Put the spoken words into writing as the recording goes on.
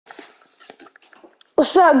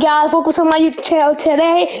What's up, guys? Welcome to my YouTube channel.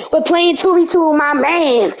 Today, we're playing 2v2 with my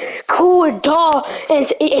man, Cool Dog. And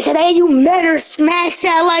today, you better smash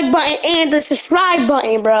that like button and the subscribe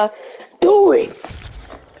button, bro. Do it.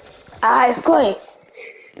 Alright, let's play.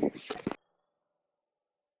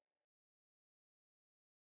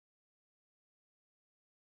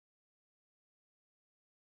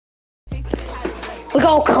 We're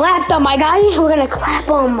gonna clap them, my guy. We're gonna clap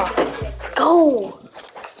them.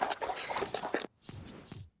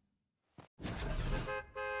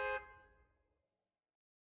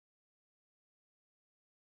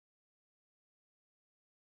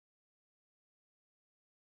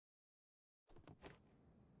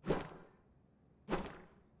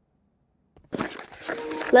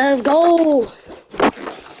 Let's go. Let's go.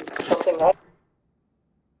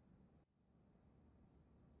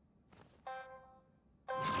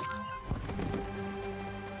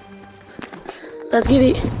 Let's get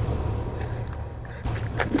it.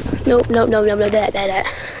 Nope, that.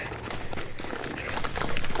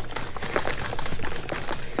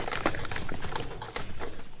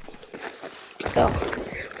 Go.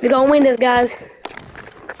 We're gonna win this, guys.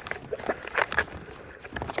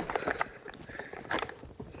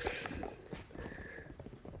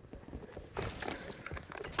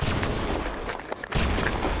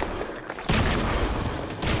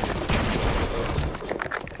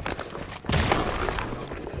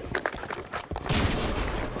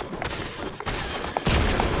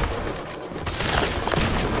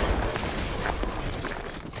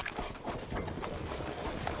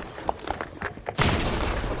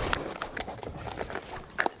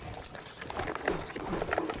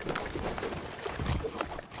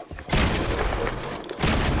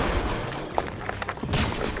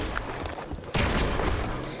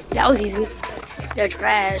 That was easy. They're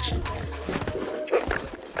trash.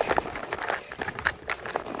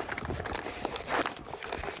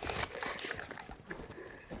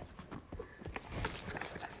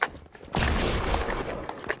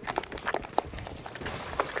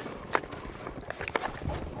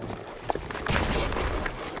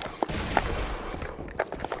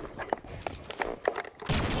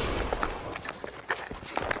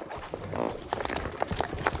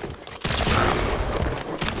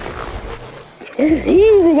 This is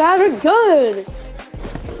easy, guys. We're good.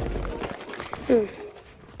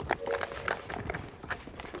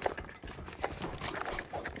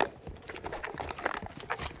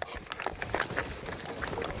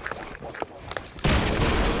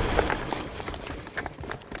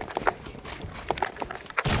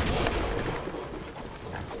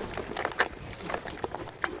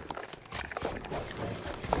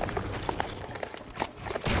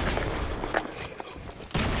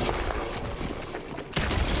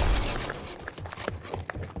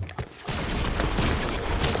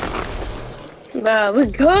 Bro, we're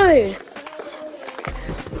good.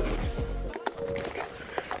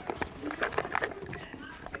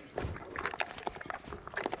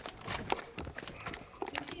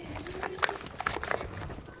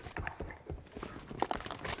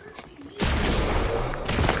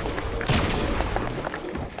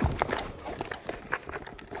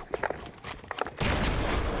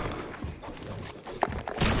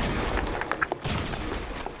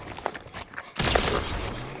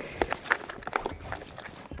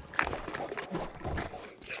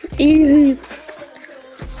 Easy.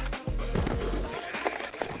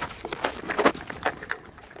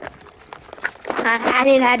 I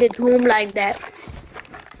didn't have to do him like that.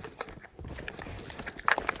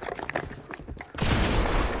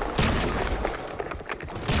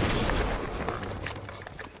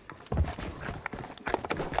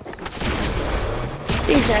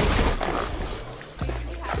 Exactly.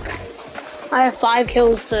 I have 5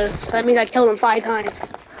 kills to, that means I killed him 5 times.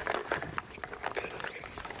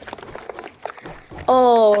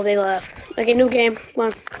 Oh, they left. Okay, new game. Come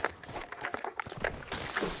on.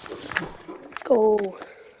 Let's go.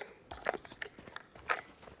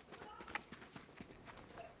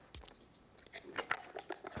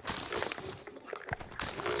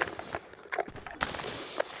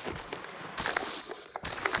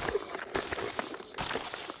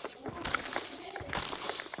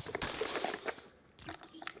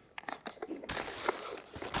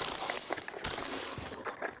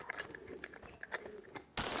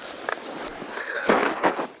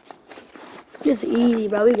 Just easy,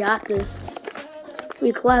 bro. We got this.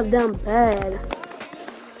 We clapped them bad.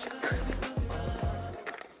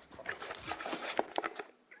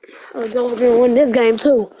 We're gonna win this game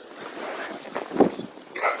too.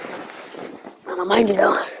 I don't mind you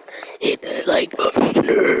though. Hit that like button.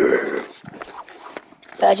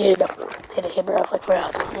 I just hit it up. Hit it, bro. Like 4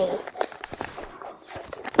 hours.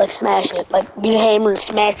 Like smash it. Like get a hammer and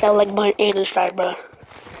smash that like button and a strike, bro.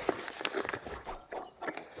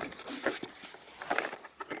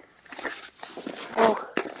 Oh.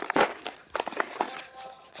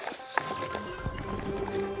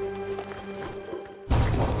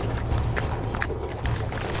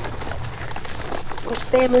 I'm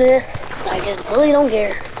spamming this. I just really don't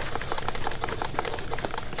care.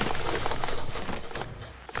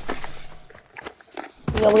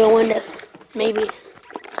 We're gonna win this. Maybe.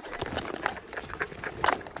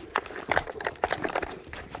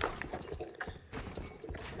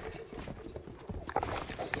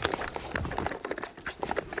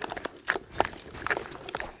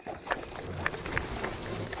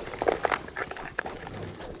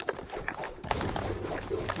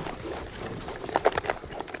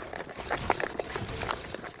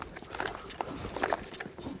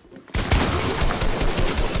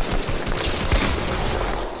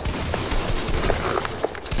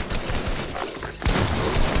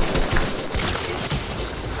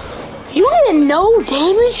 You didn't know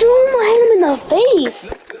damage? You almost hit him in the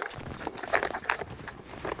face.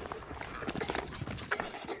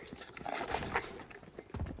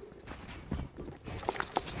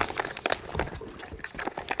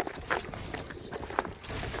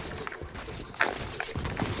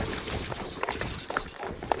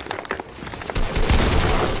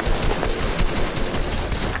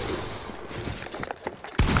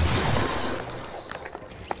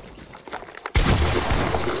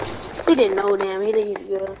 He didn't know, damn. He thinks he's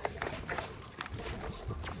good.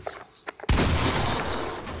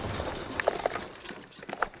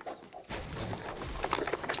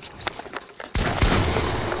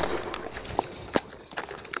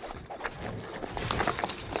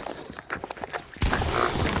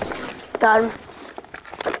 Got him.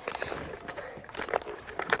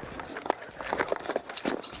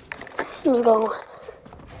 Let's go.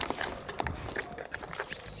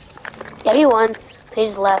 Yeah, he won. He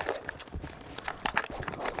just left.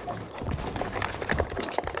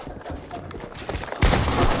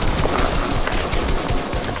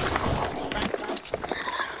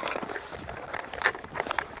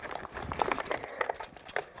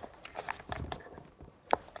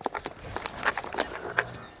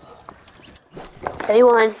 Yeah, he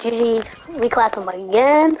won. GG's. We clapped him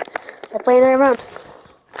again. Let's play another round.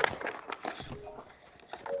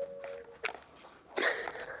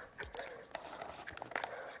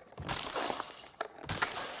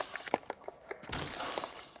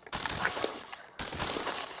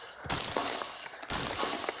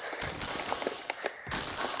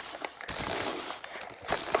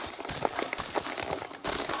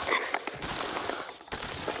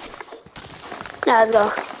 Now let's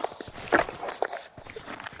go.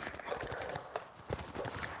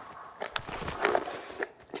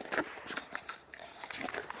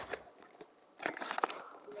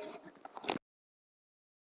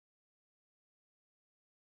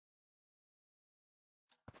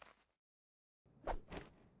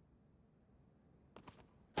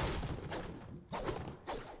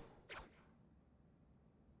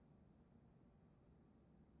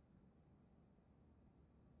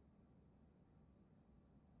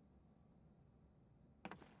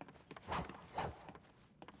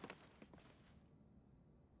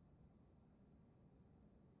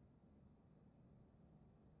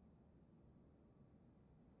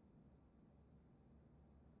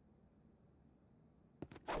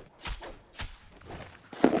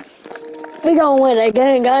 We gonna win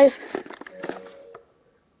again, guys.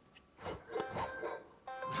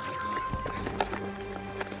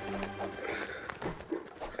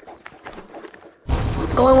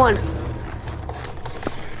 Going one.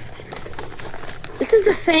 This is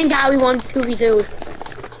the same guy we won 2v2.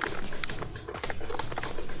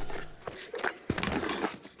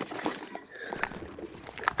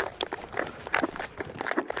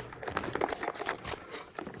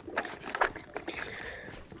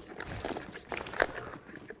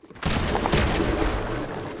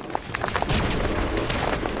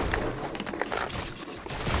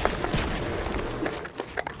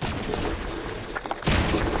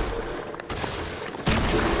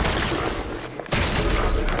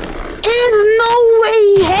 There's no way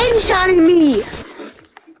he headshotting me.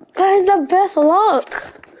 Guys, the best luck.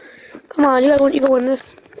 Come on, you gotta win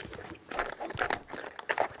this.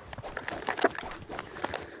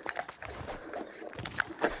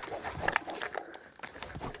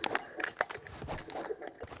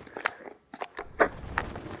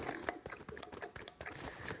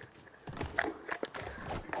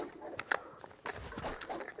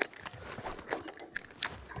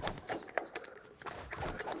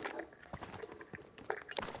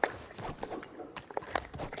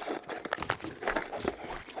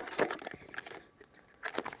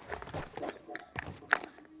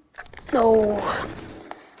 No.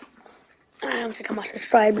 I don't think I'm my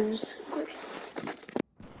subscribers.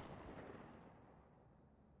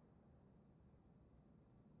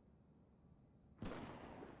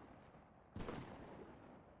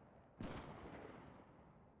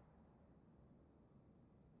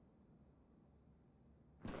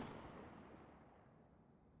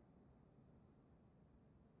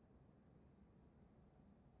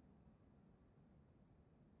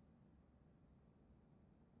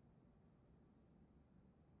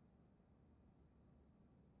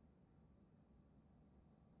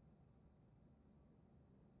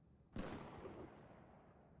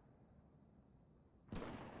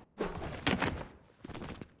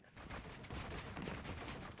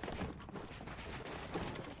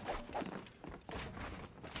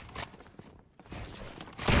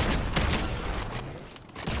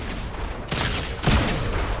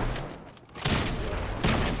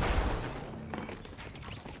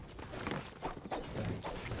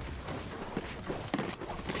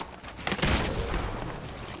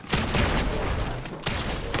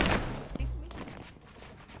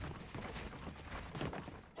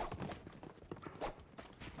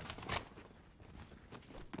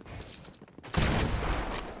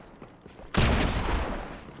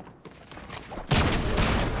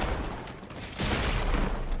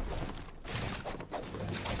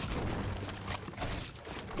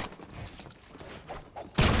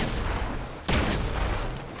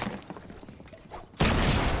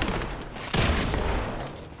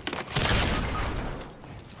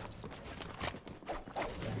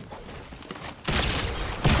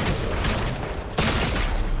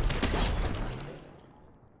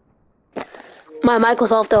 My mic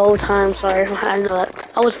was off the whole time, sorry. I know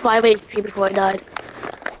that. I was 5 HP before I died.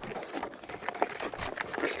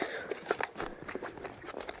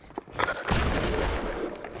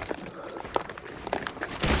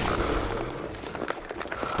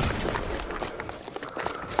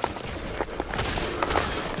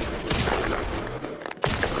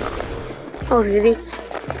 That was easy.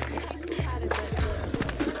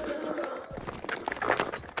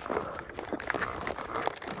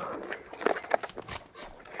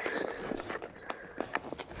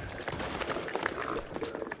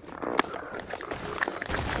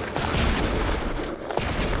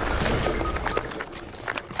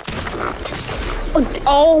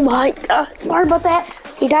 Oh my god, sorry about that.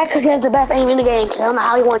 He died because he has the best aim in the game. I don't know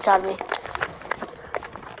how he one-shot me.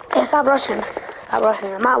 Hey, stop rushing. Stop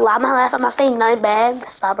rushing. I'm not laughing. I'm not saying nothing bad.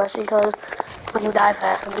 Stop rushing because when you die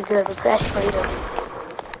fast, it'll be good. It's actually pretty good.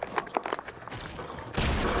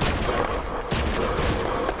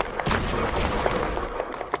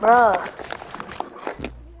 Bruh.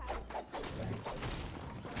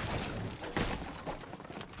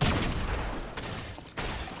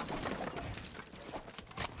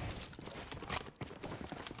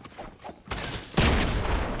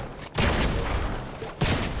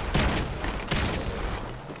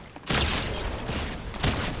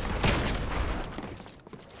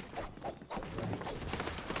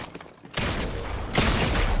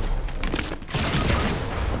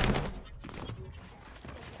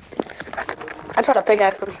 I tried to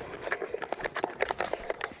pickaxe him.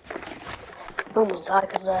 I almost died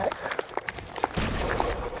because of that.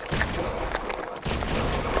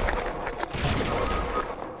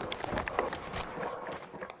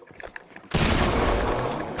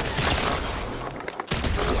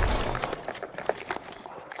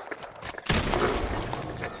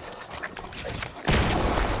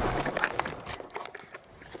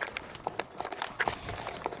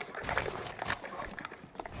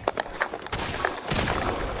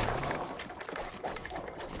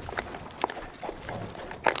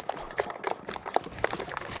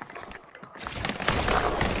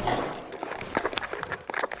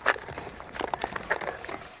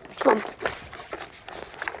 Come on.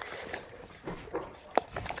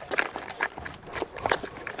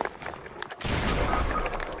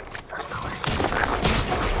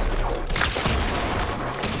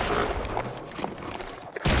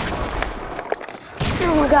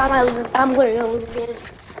 Oh my god, I'm gonna lose again.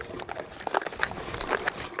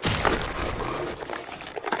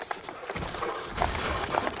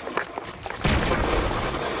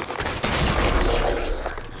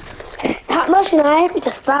 Stop rushing, I have to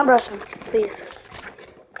stop rushing, please.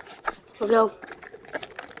 Let's go.